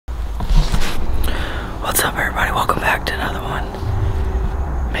What's up, everybody? Welcome back to another one.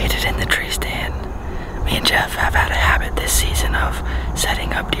 Made it in the tree stand. Me and Jeff have had a habit this season of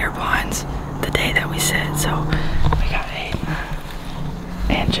setting up deer blinds the day that we sit. So we got Hayden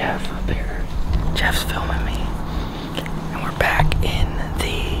and Jeff up here. Jeff's filming me, and we're back in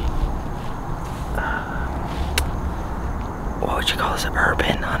the what would you call this?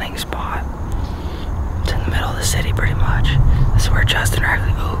 Urban hunting spot. It's in the middle of the city, pretty much. This is where Justin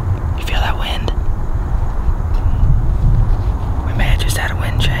Rackley. Ooh, you feel that wind? We may have just had a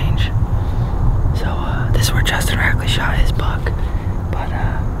wind change. So this is where Justin Rackley shot his buck. But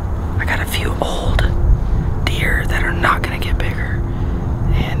I got a few old deer that are not gonna get bigger.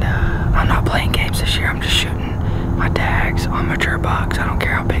 And I'm not playing games this year. I'm just shooting my tags on mature bucks. I don't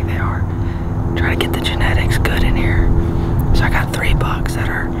care how big they are. Try to get the genetics good in here. So I got 3 bucks that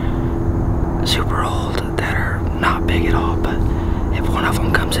are super old, that are not big at all. But if one of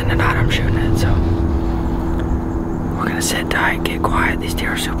them comes in tonight, I'm shooting it. So we're gonna sit tight, get quiet. These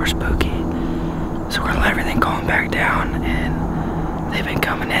deer are super spooky. So we're gonna let everything calm back down, and they've been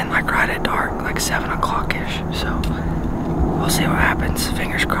coming in like right at dark, like 7 o'clock-ish. So we'll see what happens.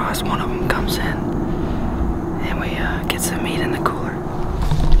 Fingers crossed one of them comes in and we get some meat in the cooler.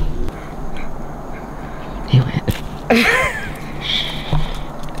 He went.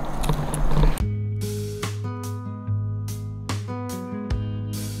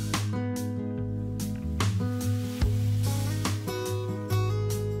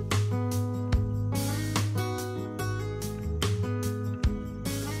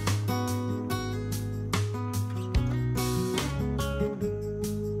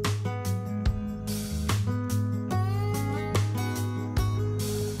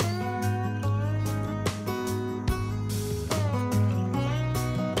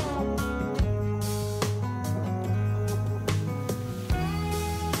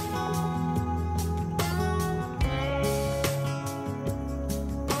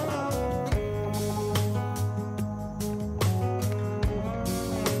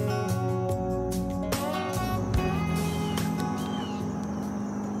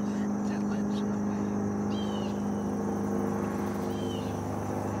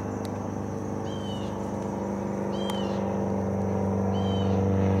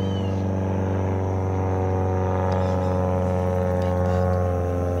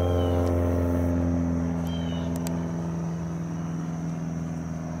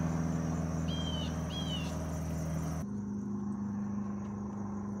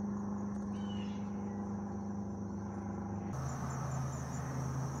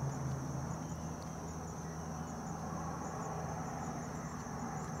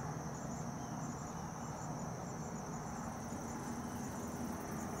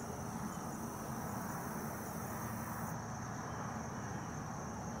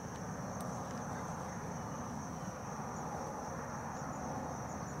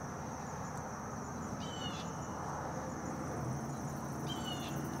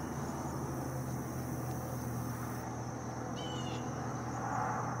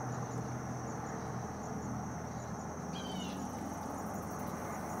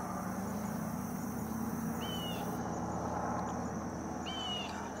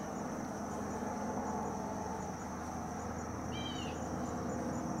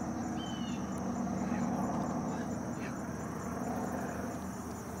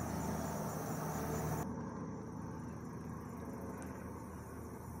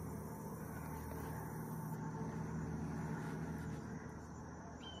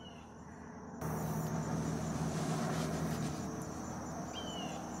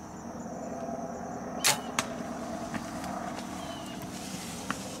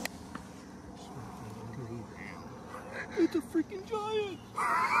 It's a freaking giant!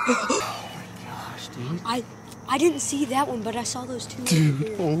 Oh my gosh, dude. I didn't see that one, but I saw those 2.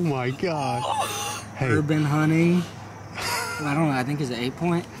 Dude, oh my god. Hey. Urban hunting. I don't know, I think it's an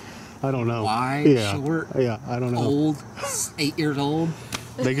 8-point. I don't know. Wide, short. Yeah, I don't know. Old, 8 years old.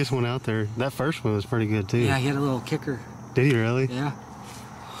 They just went out there. That first one was pretty good too. Yeah, he had a little kicker. Did he really? Yeah.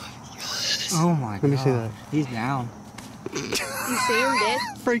 Oh my god. Let me see that. He's down. You see him dead?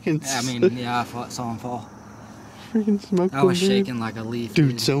 Freaking. I mean, yeah, I saw him fall. Freaking smoked him. I was shaking like a leaf.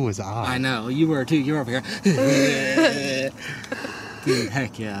 Dude, so was I. I know, you were too. You were over here. Dude,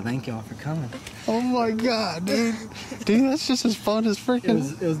 heck yeah, thank y'all for coming. Oh my god, dude. Dude, that's just as fun as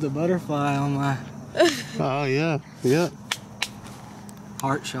freaking. It was the butterfly on my. Oh yeah, yeah.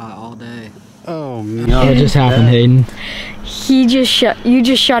 Heart shot all day. Oh man. What just happened, Hayden? You just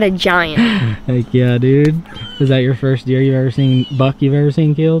shot a giant. Heck yeah, dude. Is that your first deer you've ever seen, buck you've ever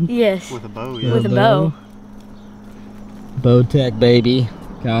seen killed? Yes. With a bow, yeah. With a bow. Bow tech, baby.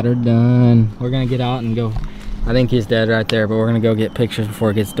 Got her done. We're gonna get out and go. I think he's dead right there, but we're gonna go get pictures before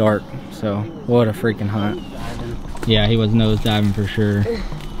it gets dark. So, what a freaking hunt. Yeah, he was nose diving for sure.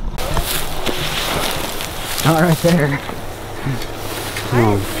 Not right there.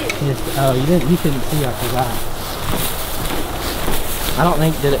 Oh, you couldn't see, I forgot. I don't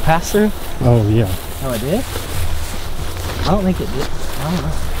think, did it pass through? Oh, yeah. Oh, it did? I don't think it did. I don't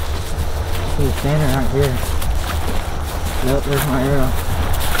know. He was standing right here. Nope, there's my arrow.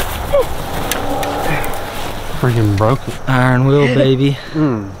 Freaking broke it. Iron wheel, baby.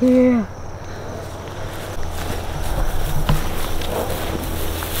 Yeah.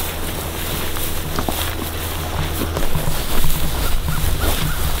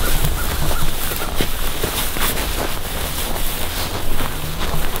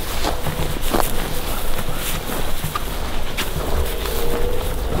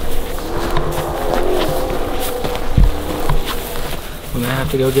 We may have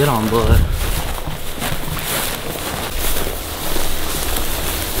to go get on blood.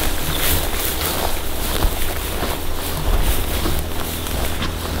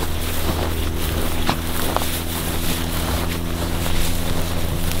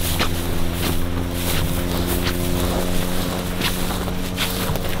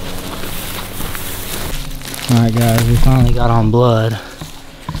 Alright guys, we finally got on blood.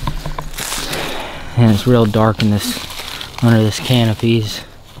 And it's real dark in this, under this canopy's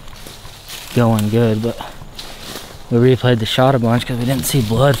going good, but we replayed the shot a bunch because we didn't see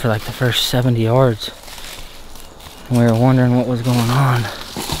blood for like the first 70 yards. And we were wondering what was going on.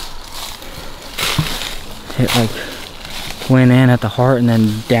 It like went in at the heart and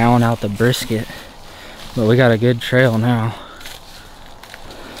then down out the brisket. But we got a good trail now.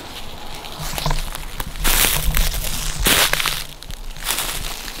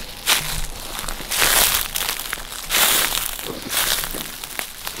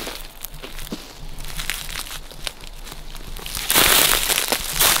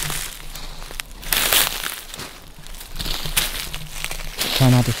 Try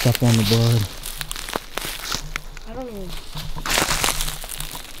not to step on the blood. I don't know.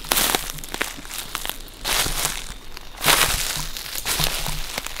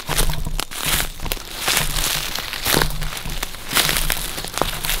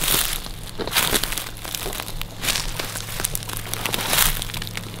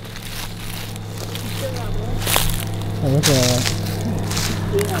 Oh, look at that.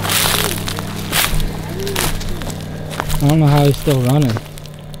 I don't know how he's still running.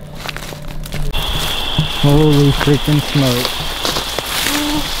 Holy freaking smoke.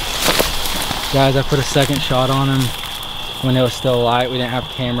 Guys, I put a second shot on him when it was still light. We didn't have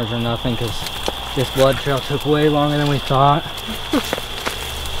cameras or nothing because this blood trail took way longer than we thought.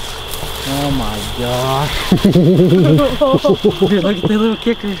 Oh my gosh. Dude, look at the little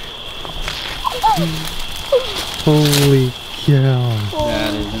kicker. Holy cow.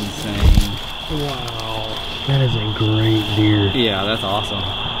 That is insane. Wow. That is a great deer. Yeah, that's awesome.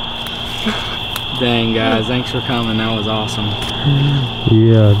 Dang guys, thanks for coming. That was awesome.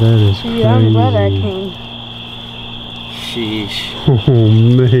 Yeah, that is crazy. Yeah, I'm glad I came. Sheesh. Oh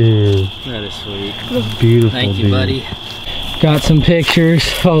man. That is sweet. Beautiful Thank you, deer. buddy. Got some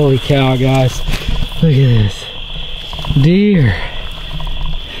pictures. Holy cow, guys. Look at this. Deer.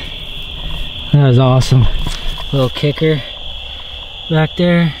 That was awesome. Little kicker back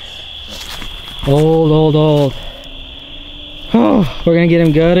there. Old. Oh, we're gonna get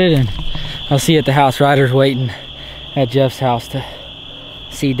him gutted and I'll see you at the house. Ryder's waiting at Jeff's house to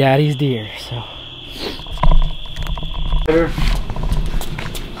see Daddy's deer, so.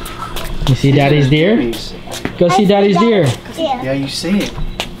 You see Daddy's deer? Go see Daddy's deer. Yeah, you see it.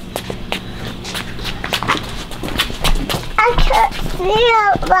 I can't see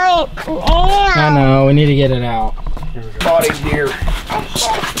it right now. I know, we need to get it out. Body deer.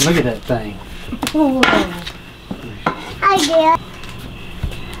 Look at that thing. I did.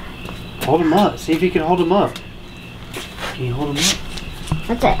 Hold him up. See if you can hold him up. Can you hold him up?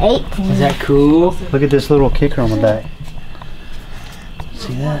 That's an 18. Is that cool? Look at this little kicker on the back.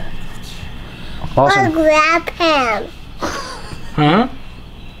 See that? Awesome. I'll grab him. Huh?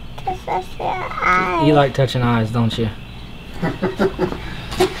 Just a eye. You like touching eyes, don't you?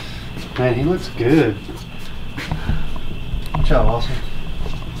 Man, he looks good. Watch out, Austin.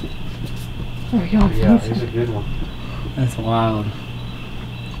 Oh, y'all. Yeah, he's a good one. That's wild.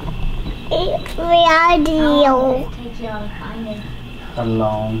 It's real. A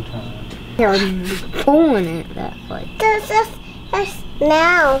long time. They're pulling it that way. This is his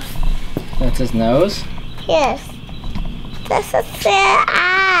nose. That's his nose? Yes. This is their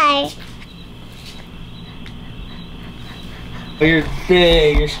eye. You're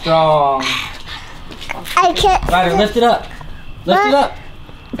big, you're strong. I can't. Ryder, lift it up. Lift it up.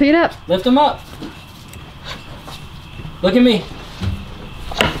 Pick it up. Lift him up. Look at me.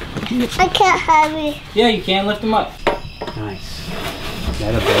 I can't have it. Yeah, you can. Lift him up. Nice. Is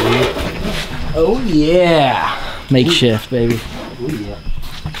that a baby? Oh, yeah. Makeshift, baby. Oh, yeah.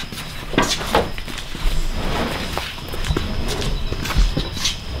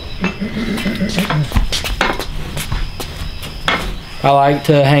 I like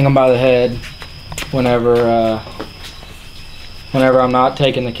to hang them by the head whenever I'm not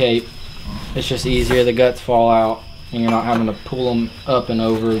taking the cape. It's just easier. The guts fall out, and you're not having to pull them up and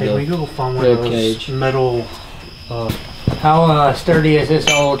over Hey, we the go find one rib of those cage. metal. How sturdy is this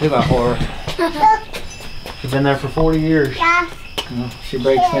old 2x4? She's been there for 40 years. Yeah. Well, she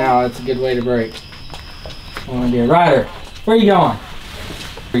breaks now. That's a good way to break. One dear. Ryder, where are you going?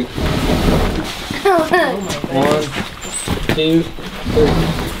 1, 2, 3.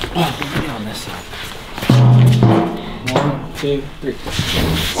 Oh, get on this side. 1, 2, 3.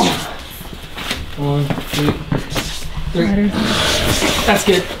 1, 2, 3. That's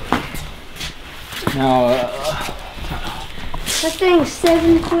good. Now, That thing's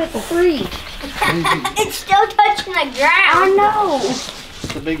 7'3". It's still touching the ground. I know.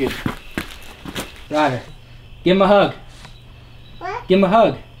 It's the biggest. Ryder, give him a hug. What? Give him a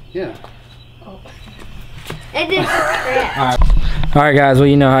hug. Yeah. It didn't scratch. Alright guys, well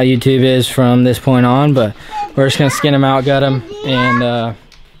you know how YouTube is from this point on, but we're just gonna skin them out, gut them, and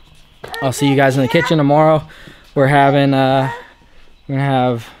I'll see you guys in the kitchen tomorrow. We're having we're gonna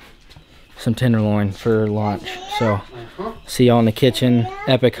have some tenderloin for lunch. So see y'all in the kitchen.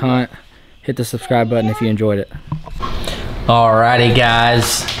 Epic hunt. Hit the subscribe button if you enjoyed it. Alrighty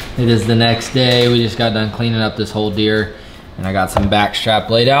guys, it is the next day. We just got done cleaning up this whole deer, and I got some back strap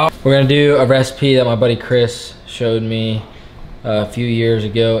laid out. We're gonna do a recipe that my buddy Chris showed me a few years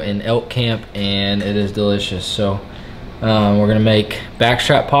ago in elk camp, and it is delicious. So we're gonna make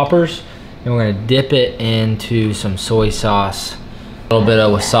backstrap poppers, and we're gonna dip it into some soy sauce, a little bit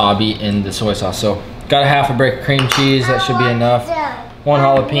of wasabi in the soy sauce. So got a half a brick of cream cheese, that should be enough. 1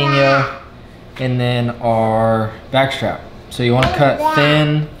 jalapeno, and then our backstrap. So you want to cut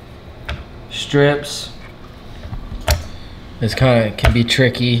thin strips. It's can be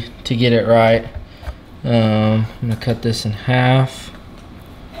tricky to get it right. I'm gonna cut this in half,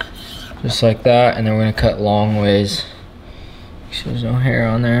 just like that, and then we're gonna cut long ways. So there's no hair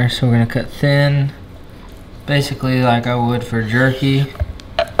on there, so we're gonna cut thin, basically like I would for jerky,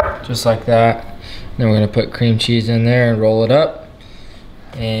 just like that. Then we're gonna put cream cheese in there and roll it up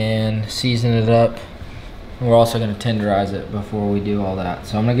and season it up. And we're also gonna tenderize it before we do all that.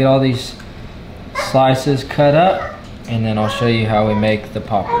 So I'm gonna get all these slices cut up, and then I'll show you how we make the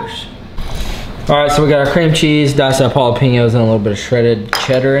poppers. All right, so we got our cream cheese, diced up jalapenos, and a little bit of shredded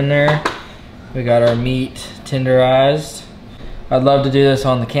cheddar in there. We got our meat tenderized. I'd love to do this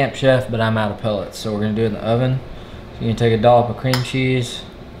on the Camp Chef, but I'm out of pellets, so we're gonna do it in the oven. So you can take a dollop of cream cheese,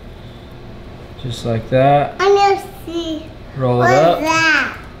 just like that. I need to see. Roll What it is up.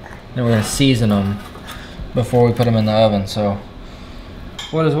 that? Then we're gonna season them before we put them in the oven. So,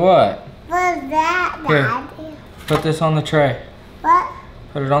 what is what? What is that, Here. Daddy? Put this on the tray. What?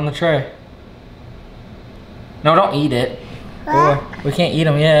 Put it on the tray. No, don't eat it. Boy, What? we can't eat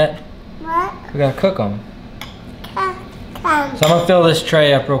them yet. What? We gotta cook them. Come. So I'm gonna fill this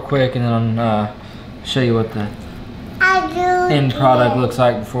tray up real quick, and then I'll show you what the I do. end product looks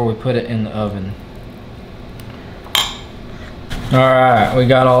like before we put it in the oven. All right, we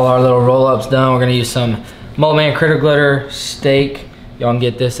got all our little roll-ups done. We're gonna use some Multman Critter Glitter steak. Y'all can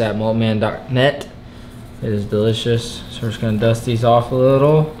get this at multman.net. It is delicious. So we're just gonna dust these off a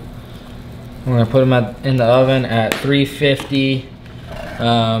little. We're gonna put them in the oven at 350,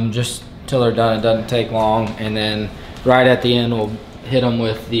 just till they're done. It doesn't take long, and then right at the end we'll hit them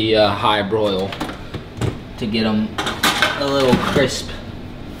with the high broil to get them a little crisp,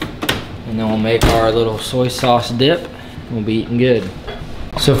 and then we'll make our little soy sauce dip. We'll be eating good.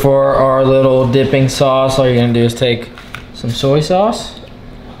 So for our little dipping sauce, all you're gonna do is take some soy sauce,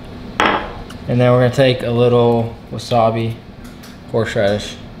 and then we're gonna take a little wasabi,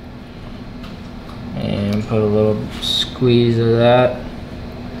 horseradish, and put a little squeeze of that.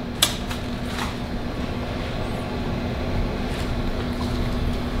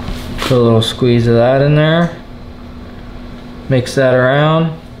 Put a little squeeze of that in there. Mix that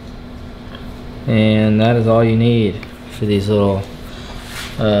around, and that is all you need for these little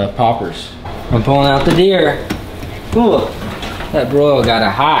poppers. I'm pulling out the deer. Ooh, that broil got a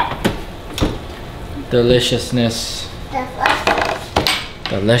hot deliciousness.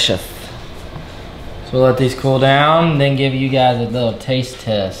 Delicious. So So we'll let these cool down, then give you guys a little taste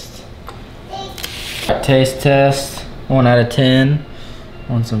test. Taste test, 1 out of 10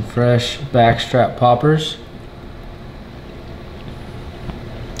 on some fresh backstrap poppers.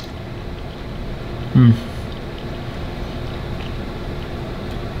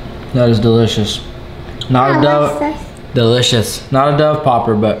 That is delicious. Not a Dove, delicious. Not a Dove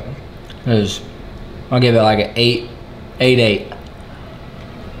popper, but it is. I'll give it like an 8.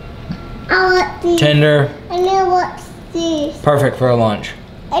 I want these. Tender. I know what's these. Perfect for a lunch.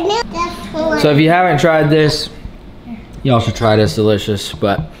 I know that's for So if you haven't tried this, y'all should try this. Delicious.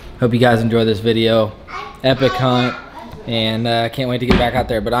 But hope you guys enjoy this video. Epic hunt, and can't wait to get back out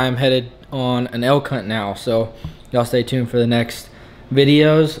there. But I am headed on an elk hunt now, so y'all stay tuned for the next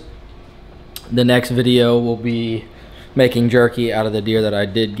videos. The next video will be making jerky out of the deer that I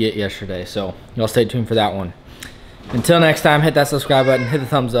did get yesterday, so y'all stay tuned for that one. Until next time, hit that subscribe button, hit the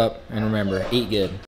thumbs up, and remember, eat good.